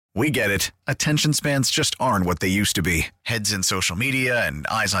We get it. Attention spans just aren't what they used to be. Heads in social media and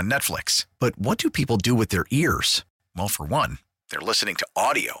eyes on Netflix. But what do people do with their ears? Well, for one, they're listening to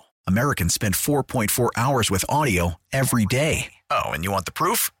audio. Americans spend 4.4 hours with audio every day. Oh, and you want the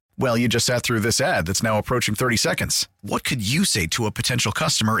proof? Well, you just sat through this ad that's now approaching 30 seconds. What could you say to a potential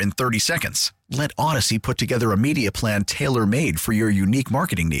customer in 30 seconds? Let Odyssey put together a media plan tailor-made for your unique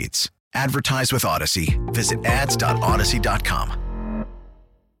marketing needs. Advertise with Odyssey. Visit ads.odyssey.com.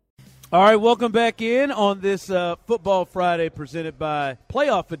 All right, welcome back in on this Football Friday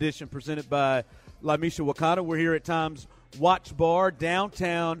playoff edition presented by Lamisha Wakanda. We're here at Tom's Watch Bar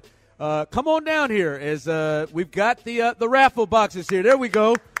downtown. Come on down here as we've got the raffle boxes here. There we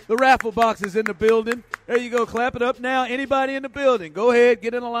go. The raffle boxes in the building. There you go. Clap it up now. Anybody in the building, go ahead.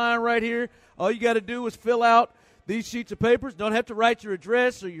 Get in a line right here. All you got to do is fill out these sheets of papers. Don't have to write your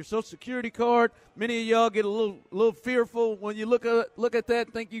address or your Social Security card. Many of y'all get a little fearful when you look at that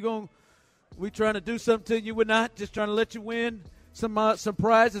and think we trying to do something to you. We're not. Just trying to let you win some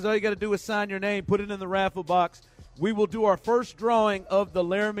prizes. All you got to do is sign your name, put it in the raffle box. We will do our first drawing of the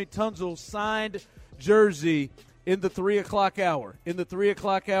Laramie Tunsil signed jersey in the 3 o'clock hour. In the 3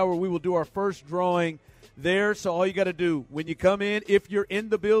 o'clock hour, we will do our first drawing there. So all you got to do when you come in, if you're in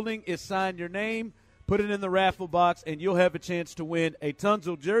the building, is sign your name, put it in the raffle box, and you'll have a chance to win a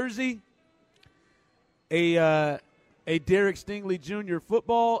Tunsil jersey, a Derek Stingley Jr.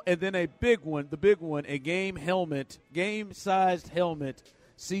 football, and then the big one, a game-sized helmet,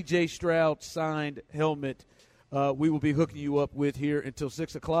 C.J. Stroud signed helmet. We will be hooking you up with here until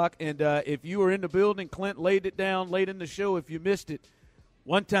 6 o'clock. And if you were in the building, Clint laid it down late in the show. If you missed it,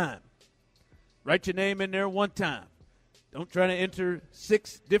 one time. Write your name in there one time. Don't try to enter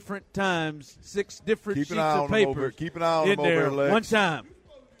 6 different times, 6 different sheets of paper. Keep an eye on them over there, Lex. One time.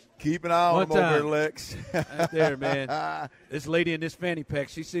 Keep an eye on them over there, Lex. Right there, man. This lady in this fanny pack,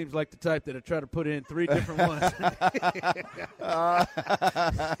 she seems like the type that'll try to put in 3 different ones.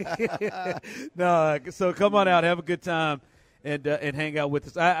 No, so come on out, have a good time, and hang out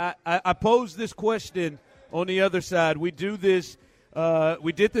with us. I posed this question on the other side. We do this.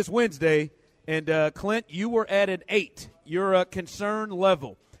 We did this Wednesday, and Clint, you were at an 8. Your concern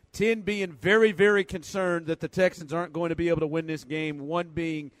level. 10 being very, very concerned that the Texans aren't going to be able to win this game. 1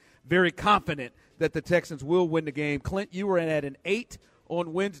 being very confident that the Texans will win the game. Clint, you were at an 8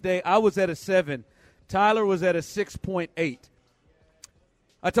 on Wednesday. I was at a 7. Tyler was at a 6.8.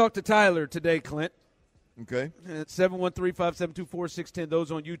 I talked to Tyler today, Clint. Okay. At 713-572-4610.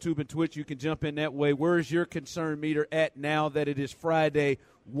 Those on YouTube and Twitch, you can jump in that way. Where is your concern meter at now that it is Friday,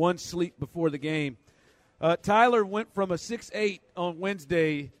 1 sleep before the game? Tyler went from a 6.8 on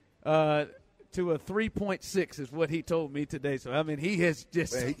Wednesday to a 3.6 is what he told me today. So, I mean, he has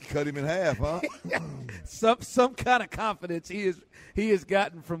just – he cut him in half, huh? some kind of confidence he has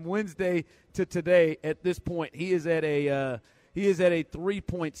gotten from Wednesday to today at this point. He is at a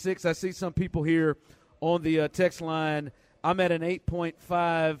 3.6. I see some people here on the text line. I'm at an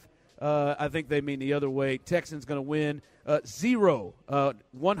 8.5. I think they mean the other way. Texans going to win. 0,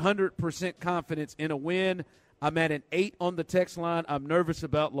 100% confidence in a win. I'm at an 8 on the text line. I'm nervous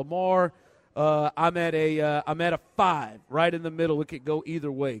about Lamar. I'm at a 5, right in the middle. It could go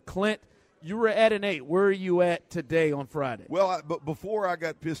either way. Clint, you were at an 8. Where are you at today on Friday? Well, but before I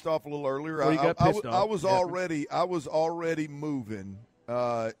got pissed off a little earlier, I was already moving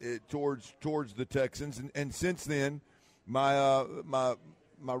towards the Texans, and since then, my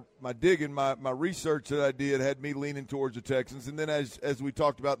digging, my research that I did had me leaning towards the Texans, and then as we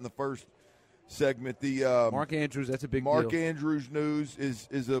talked about in the first segment, the Mark Andrews, that's a big deal. Mark Andrews news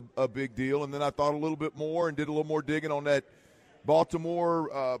is a big deal, and then I thought a little bit more and did a little more digging on that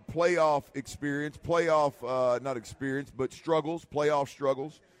Baltimore playoff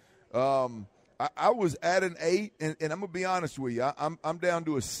struggles. I was at an 8, and I'm gonna be honest with you, I'm down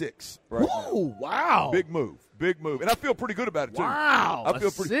to a 6 right now. Wow! Big move, and I feel pretty good about it too. Wow! I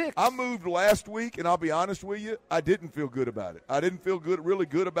feel 6. I moved last week, and I'll be honest with you, I didn't feel good about it. I didn't feel really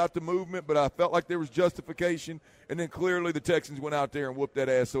good about the movement, but I felt like there was justification, and then clearly the Texans went out there and whooped that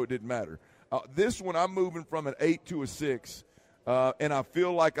ass, so it didn't matter. This one, I'm moving from an 8 to a 6, and I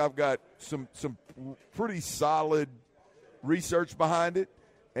feel like I've got some pretty solid research behind it.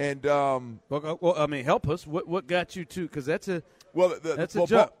 And well, I mean, help us. What got you to? Because that's a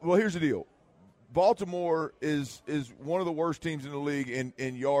jump. Well, here's the deal. Baltimore is one of the worst teams in the league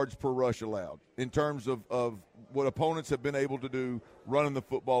in yards per rush allowed in terms of what opponents have been able to do running the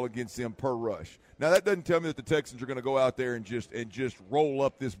football against them per rush. Now, that doesn't tell me that the Texans are going to go out there and just roll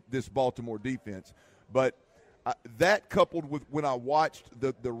up this Baltimore defense. But that coupled with when I watched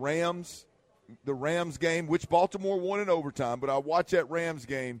the Rams the Rams game, which Baltimore won in overtime, but I watched that Rams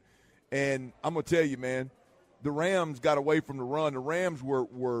game, and I'm going to tell you, man, the Rams got away from the run. The Rams were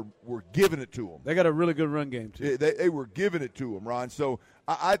giving it to them. They got a really good run game, too. They were giving it to them, Ron. So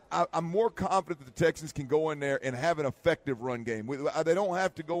I'm more confident that the Texans can go in there and have an effective run game. They don't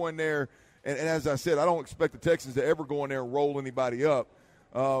have to go in there, and as I said, I don't expect the Texans to ever go in there and roll anybody up.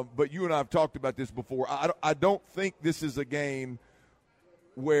 But you and I have talked about this before. I don't think this is a game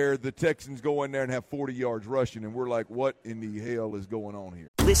where the Texans go in there and have 40 yards rushing, and we're like, what in the hell is going on here?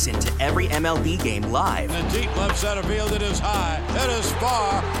 Listen to every MLB game live. In the deep left center field, it is high, it is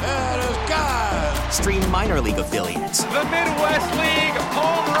far, it is gone. Stream minor league affiliates. The Midwest League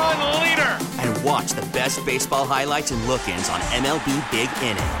home run leader. And watch the best baseball highlights and look-ins on MLB Big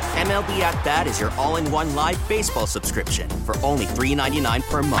Inning. MLB At Bat is your all-in-one live baseball subscription for only $3.99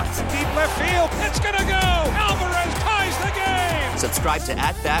 per month. Deep left field, it's gonna go. Alvarez ties the game. Subscribe to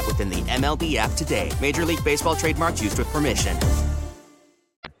At Bat within the MLB app today. Major League Baseball trademarks used with permission.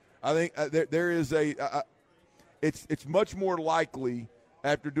 I think there is it's much more likely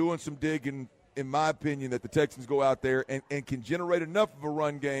after doing some digging, in my opinion, that the Texans go out there and can generate enough of a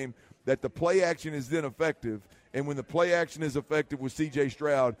run game that the play action is then effective. And when the play action is effective with C.J.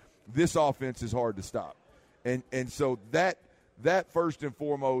 Stroud, this offense is hard to stop. And so that first and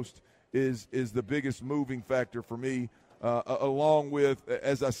foremost is the biggest moving factor for me, along with,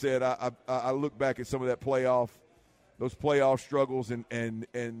 as I said, I look back at some of those playoff struggles, and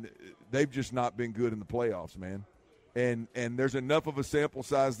they've just not been good in the playoffs, man. And there's enough of a sample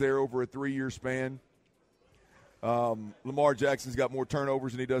size there over a 3-year span. Lamar Jackson's got more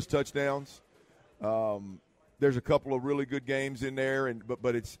turnovers than he does touchdowns. There's a couple of really good games in there,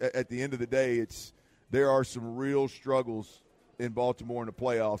 but it's at the end of the day, there are some real struggles in Baltimore in the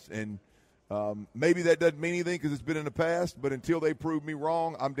playoffs, and maybe that doesn't mean anything because it's been in the past, but until they prove me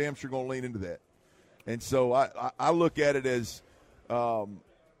wrong, I'm damn sure going to lean into that. And so I look at it as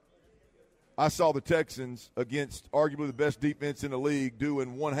I saw the Texans against arguably the best defense in the league do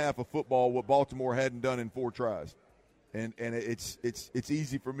in one half of football what Baltimore hadn't done in 4 tries. And it's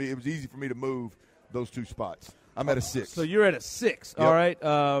easy for me. It was easy for me to move those 2 spots. I'm at a 6. So you're at a 6. Yep. All right.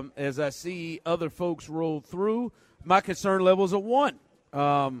 As I see other folks roll through, my concern level is a 1.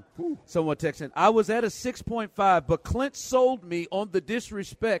 Somewhat Texan. I was at a 6.5, but Clint sold me on the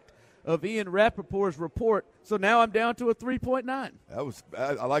disrespect of Ian Rappaport's report, so now I'm down to a 3.9.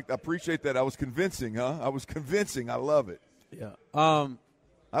 I appreciate that. I was convincing, huh? I was convincing. I love it. Yeah. I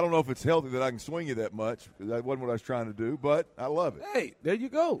don't know if it's healthy that I can swing you that much. That wasn't what I was trying to do, but I love it. Hey, there you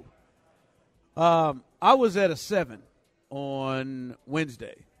go. I was at a 7 on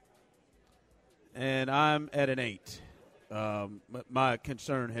Wednesday, and I'm at an 8. My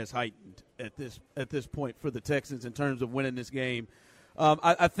concern has heightened at this point for the Texans in terms of winning this game.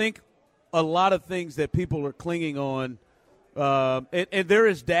 I think a lot of things that people are clinging on, and there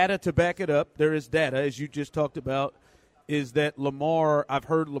is data to back it up. There is data, as you just talked about, is that I've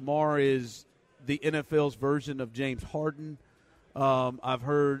heard Lamar is the NFL's version of James Harden. I've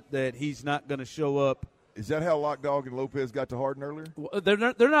heard that he's not going to show up. Is that how Lockdog and Lopez got to Harden earlier? Well, they're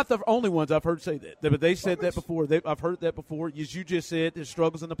not the only ones I've heard say that. But they said that before. I've heard that before. As you just said, there's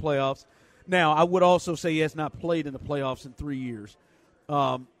struggles in the playoffs. Now, I would also say he has not played in the playoffs in 3 years.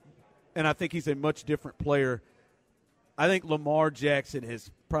 And I think he's a much different player. I think Lamar Jackson has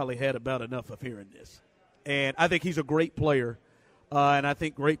probably had about enough of hearing this. And I think he's a great player. And I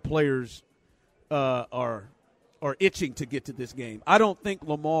think great players are itching to get to this game. I don't think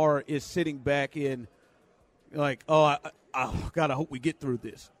Lamar is sitting back in like, God, I hope we get through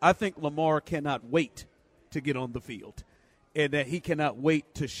this. I think Lamar cannot wait to get on the field and that he cannot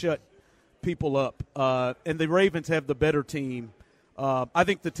wait to shut people up. And the Ravens have the better team. I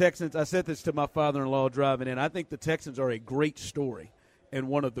think the Texans, I said this to my father-in-law driving in, I think the Texans are a great story and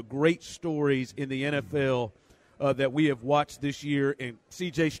one of the great stories in the NFL that we have watched this year, and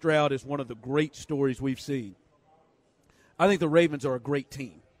C.J. Stroud is one of the great stories we've seen. I think the Ravens are a great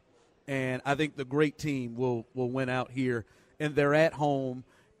team, and I think the great team will win out here, and they're at home.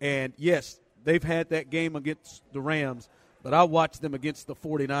 And, yes, they've had that game against the Rams, but I watched them against the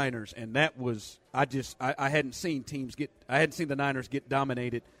 49ers, and that was I hadn't seen the Niners get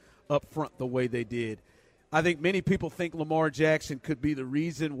dominated up front the way they did. I think many people think Lamar Jackson could be the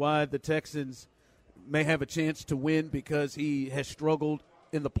reason why the Texans may have a chance to win because he has struggled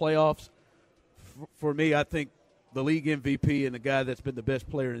in the playoffs. For me, I think the league MVP and the guy that's been the best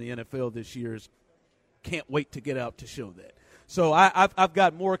player in the NFL this year can't wait to get out to show that. So I've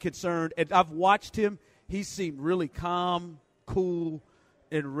got more concerned, and I've watched him. He seemed really calm, cool,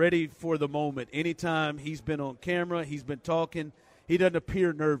 and ready for the moment. Anytime he's been on camera, he's been talking, he doesn't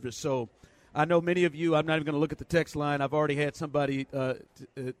appear nervous. So I know many of you, I'm not even going to look at the text line. I've already had somebody to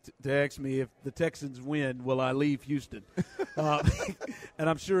ask me, if the Texans win, will I leave Houston? And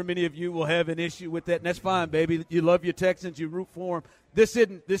I'm sure many of you will have an issue with that, and that's fine, baby. You love your Texans. You root for them. This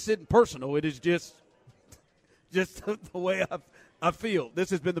isn't personal. It is just the way I feel. This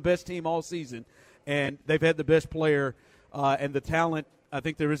has been the best team all season, and they've had the best player and the talent. I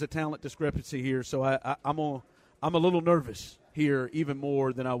think there is a talent discrepancy here, so I'm a little nervous here, even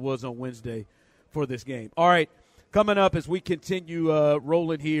more than I was on Wednesday for this game. All right, coming up as we continue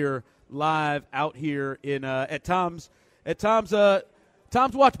rolling here live out here in at Tom's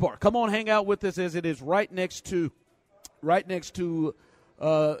Watch Bar. Come on, hang out with us, as it is right next to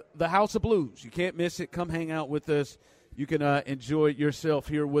the House of Blues. You can't miss it. Come hang out with us. You can enjoy yourself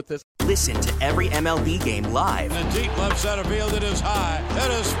here with us. Listen to every MLB game live. In the deep left center field, it is high,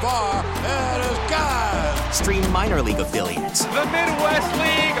 it is far, it is gone. Stream minor league affiliates. The Midwest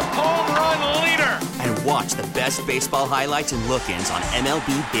League home run leader. And watch the best baseball highlights and look-ins on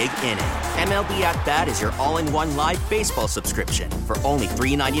MLB Big Inning. MLB At Bat is your all-in-one live baseball subscription for only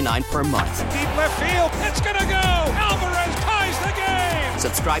 $3.99 per month. Deep left field, it's gonna go. Alvarez ties the game.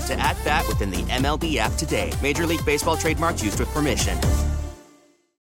 Subscribe to At Bat within the MLB app today. Major League Baseball trademarks used with permission.